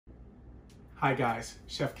Hi guys,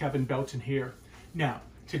 Chef Kevin Belton here. Now,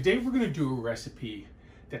 today we're gonna do a recipe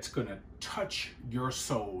that's gonna touch your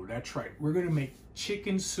soul. That's right, we're gonna make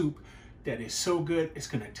chicken soup that is so good, it's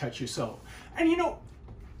gonna touch your soul. And you know,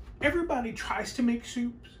 everybody tries to make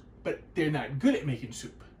soups, but they're not good at making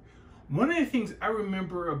soup. One of the things I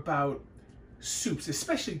remember about soups,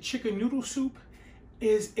 especially chicken noodle soup,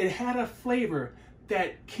 is it had a flavor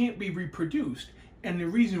that can't be reproduced. And the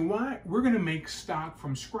reason why, we're gonna make stock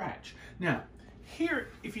from scratch. Now, here,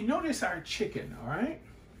 if you notice our chicken, all right?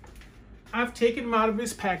 I've taken him out of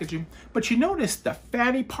his packaging, but you notice the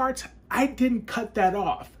fatty parts, I didn't cut that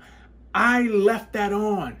off. I left that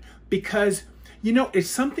on because, you know, it's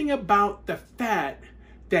something about the fat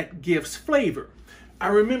that gives flavor. I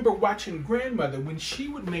remember watching grandmother, when she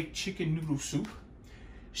would make chicken noodle soup,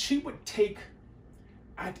 she would take,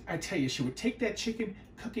 I tell you, she would take that chicken,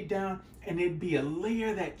 cook it down, and there'd be a layer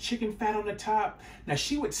of that chicken fat on the top. Now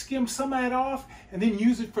she would skim some of that off and then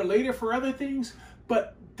use it for later for other things,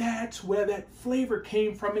 but that's where that flavor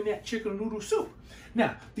came from in that chicken noodle soup.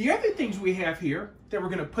 Now, the other things we have here that we're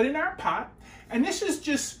gonna put in our pot, and this is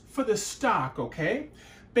just for the stock, okay?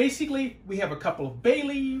 Basically, we have a couple of bay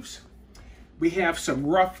leaves, we have some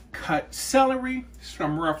rough cut celery,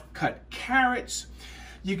 some rough cut carrots.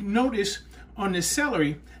 You can notice on the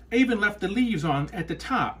celery, I even left the leaves on at the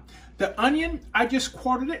top. The onion, I just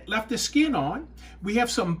quartered it, left the skin on. We have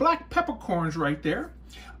some black peppercorns right there.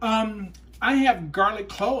 I have garlic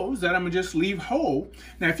cloves that I'm gonna just leave whole.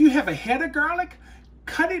 Now, if you have a head of garlic,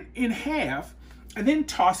 cut it in half and then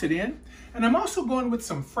toss it in. And I'm also going with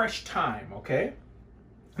some fresh thyme, okay?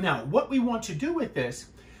 Now, what we want to do with this,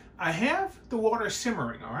 I have the water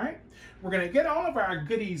simmering, all right? We're gonna get all of our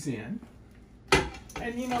goodies in.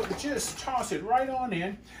 And you know, just toss it right on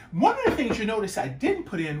in. One of the things you notice I didn't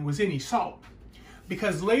put in was any salt,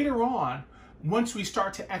 because later on, once we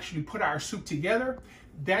start to actually put our soup together,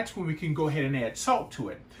 that's when we can go ahead and add salt to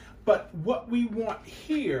it. But what we want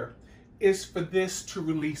here is for this to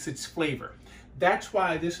release its flavor. That's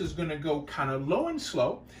why this is gonna go kind of low and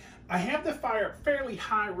slow. I have the fire fairly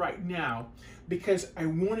high right now because I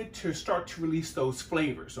wanted to start to release those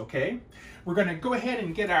flavors, okay? We're gonna go ahead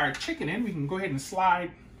and get our chicken in. We can go ahead and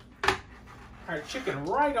slide our chicken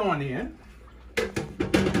right on in.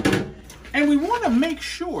 And we wanna make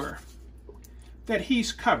sure that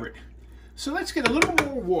he's covered. So let's get a little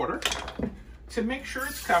more water to make sure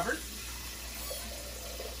it's covered.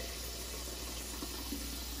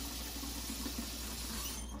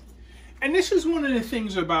 And this is one of the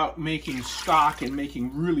things about making stock and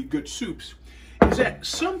making really good soups, is that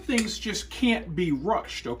some things just can't be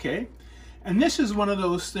rushed, okay? And this is one of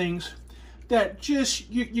those things that just,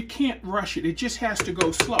 you can't rush it. It just has to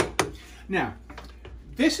go slow. Now,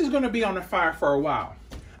 this is gonna be on the fire for a while.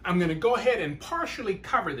 I'm gonna go ahead and partially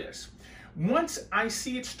cover this. Once I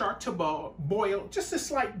see it start to boil just a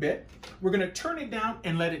slight bit, we're gonna turn it down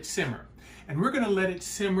and let it simmer. And we're gonna let it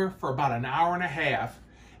simmer for about an hour and a half.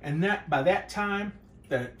 And that by that time,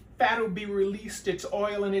 the fat will be released, its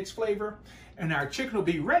oil and its flavor, and our chicken will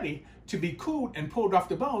be ready to be cooled and pulled off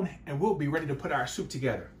the bone, and we'll be ready to put our soup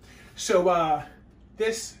together. So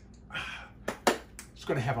this is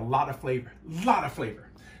gonna have a lot of flavor,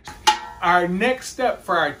 Our next step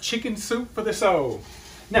for our chicken soup for the soul.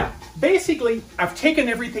 Now, basically, I've taken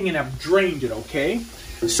everything and I've drained it, okay?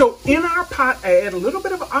 So in our pot, I add a little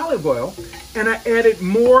bit of olive oil, and I added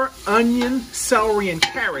more onion, celery, and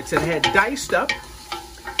carrots that I had diced up,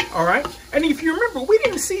 all right? And if you remember, we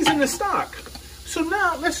didn't season the stock. So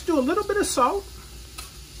now let's do a little bit of salt,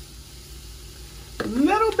 a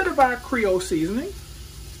little bit of our Creole seasoning,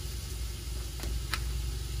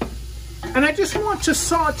 and I just want to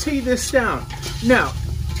saute this down. Now,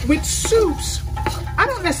 with soups, I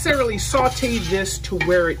don't necessarily saute this to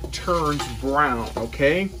where it turns brown,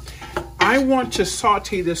 okay? I want to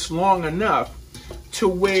saute this long enough to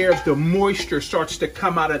where the moisture starts to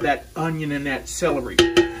come out of that onion and that celery.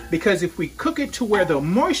 Because if we cook it to where the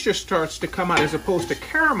moisture starts to come out as opposed to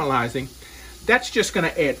caramelizing, that's just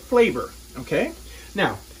gonna add flavor, okay?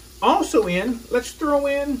 Now, also we'll throw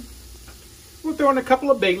in a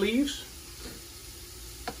couple of bay leaves.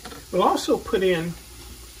 We'll also put in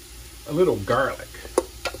a little garlic.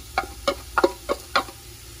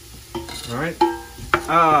 All right.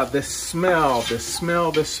 Ah, the smell.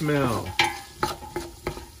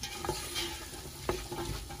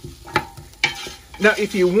 Now,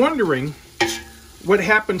 if you're wondering what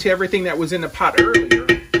happened to everything that was in the pot earlier,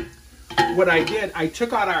 what I did, I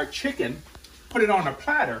took out our chicken, put it on a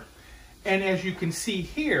platter, and as you can see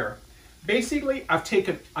here, basically I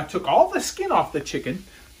took all the skin off the chicken,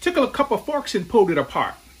 took a couple of forks and pulled it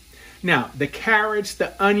apart. Now, the carrots,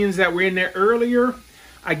 the onions that were in there earlier,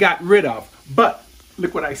 I got rid of. But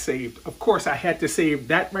look what I saved. Of course, I had to save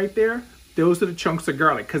that right there. Those are the chunks of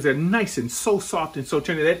garlic because they're nice and so soft and so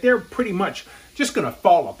tender that they're pretty much just going to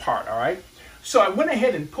fall apart, all right? So I went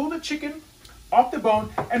ahead and pulled the chicken off the bone.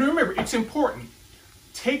 And remember, it's important.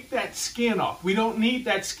 Take that skin off. We don't need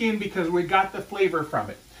that skin because we got the flavor from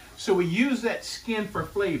it. So we use that skin for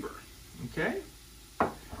flavor, okay?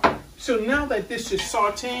 So now that this is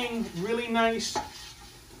sauteing really nice,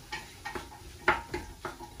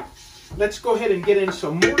 let's go ahead and get in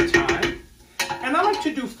some more thyme. And I like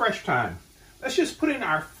to do fresh thyme. Let's just put in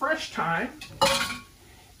our fresh thyme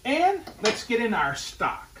and let's get in our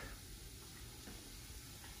stock.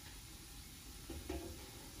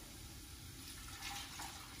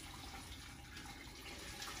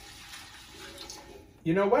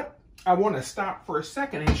 You know what? I want to stop for a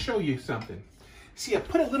second and show you something. See, I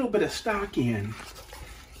put a little bit of stock in,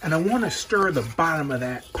 and I want to stir the bottom of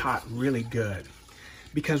that pot really good.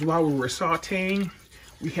 Because while we were sauteing,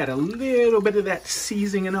 we had a little bit of that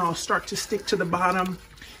seasoning and all start to stick to the bottom.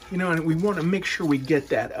 You know, and we want to make sure we get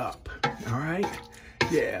that up. All right?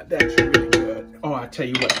 Yeah, that's really good. Oh, I tell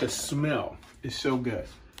you what, the smell is so good.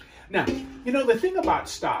 Now, you know, the thing about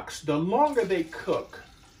stocks, the longer they cook,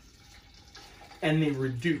 and they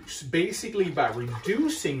reduce. Basically, by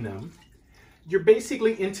reducing them, you're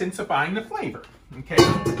basically intensifying the flavor, okay?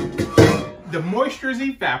 The moisture is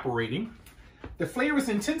evaporating, the flavor is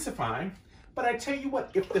intensifying, but I tell you what,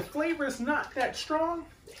 if the flavor is not that strong,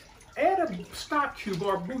 add a stock cube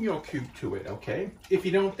or a bouillon cube to it, okay? If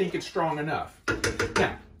you don't think it's strong enough.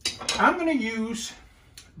 Now, I'm gonna use,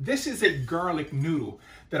 this is a garlic noodle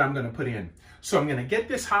that I'm gonna put in. So I'm gonna get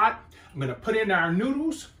this hot, I'm gonna put in our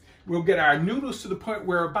noodles. We'll get our noodles to the point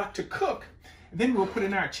where we're about to cook, and then we'll put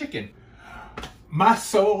in our chicken. My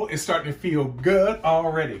soul is starting to feel good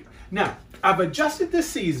already. Now, I've adjusted the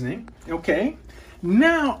seasoning, okay?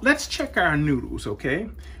 Now, let's check our noodles, okay?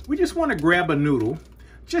 We just want to grab a noodle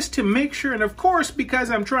just to make sure, and of course,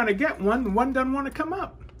 because I'm trying to get one doesn't want to come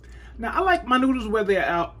up. Now, I like my noodles where they're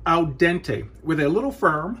al dente, where they're a little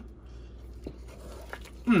firm.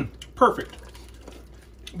 Perfect.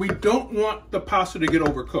 We don't want the pasta to get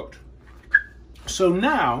overcooked. So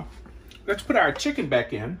now, let's put our chicken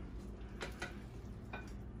back in.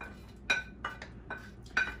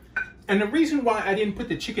 And the reason why I didn't put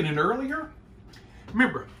the chicken in earlier,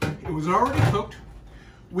 remember, it was already cooked.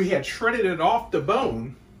 We had shredded it off the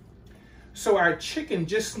bone. So our chicken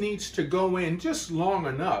just needs to go in just long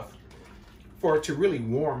enough for it to really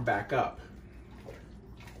warm back up.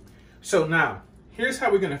 So now, here's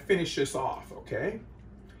how we're gonna finish this off, okay?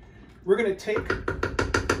 We're gonna take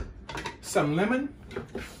some lemon.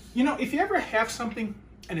 You know, if you ever have something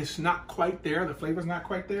and it's not quite there, the flavor's not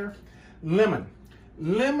quite there, lemon.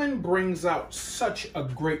 Lemon brings out such a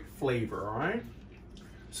great flavor, all right?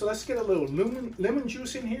 So let's get a little lemon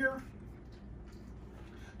juice in here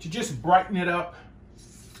to just brighten it up.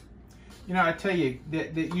 You know, I tell you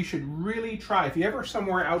that you should really try, if you're ever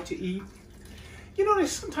somewhere out to eat, you know,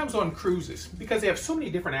 there's sometimes on cruises, because they have so many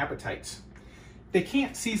different appetites, they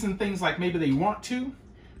can't season things like maybe they want to.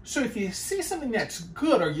 So if you see something that's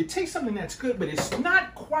good, or you taste something that's good, but it's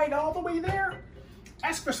not quite all the way there,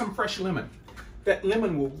 ask for some fresh lemon. That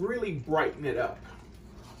lemon will really brighten it up.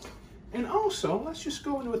 And also, let's just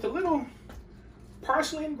go in with a little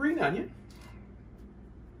parsley and green onion.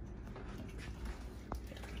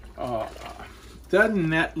 Doesn't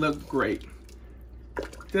that look great?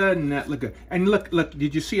 Doesn't that look good? And look,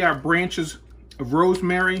 did you see our branches of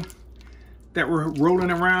rosemary that were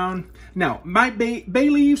rolling around? Now, my bay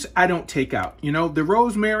leaves, I don't take out. You know, the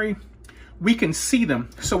rosemary, we can see them,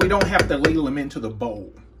 so we don't have to ladle them into the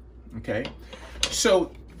bowl, okay?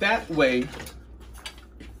 So that way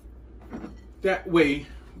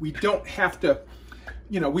we don't have to,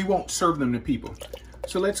 you know, we won't serve them to people.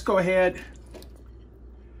 So let's go ahead.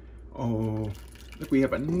 Oh, look, we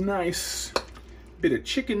have a nice bit of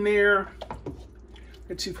chicken there.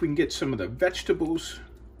 Let's see if we can get some of the vegetables.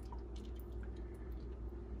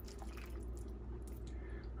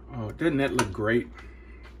 Oh, doesn't that look great?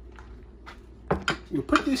 We'll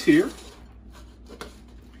put this here.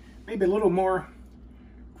 Maybe a little more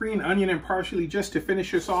green onion and parsley just to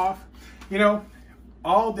finish this off. You know,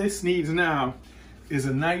 all this needs now is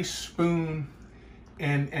a nice spoon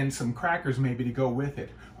and some crackers maybe to go with it.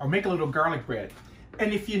 Or make a little garlic bread.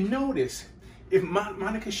 And if you notice, if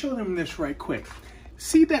Monica, show them this right quick.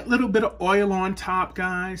 See that little bit of oil on top,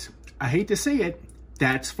 guys? I hate to say it,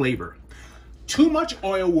 that's flavor. Too much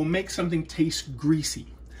oil will make something taste greasy.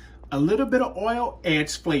 A little bit of oil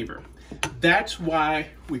adds flavor. That's why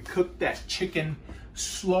we cook that chicken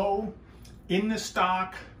slow in the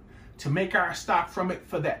stock to make our stock from it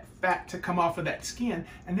for that fat to come off of that skin,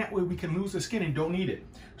 and that way we can lose the skin and don't eat it.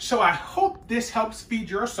 So I hope this helps feed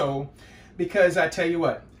your soul, because I tell you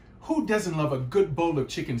what, who doesn't love a good bowl of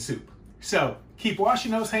chicken soup? So keep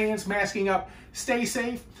washing those hands, masking up, stay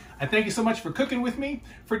safe. I thank you so much for cooking with me.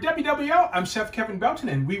 For WWL, I'm Chef Kevin Belton,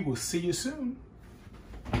 and we will see you soon.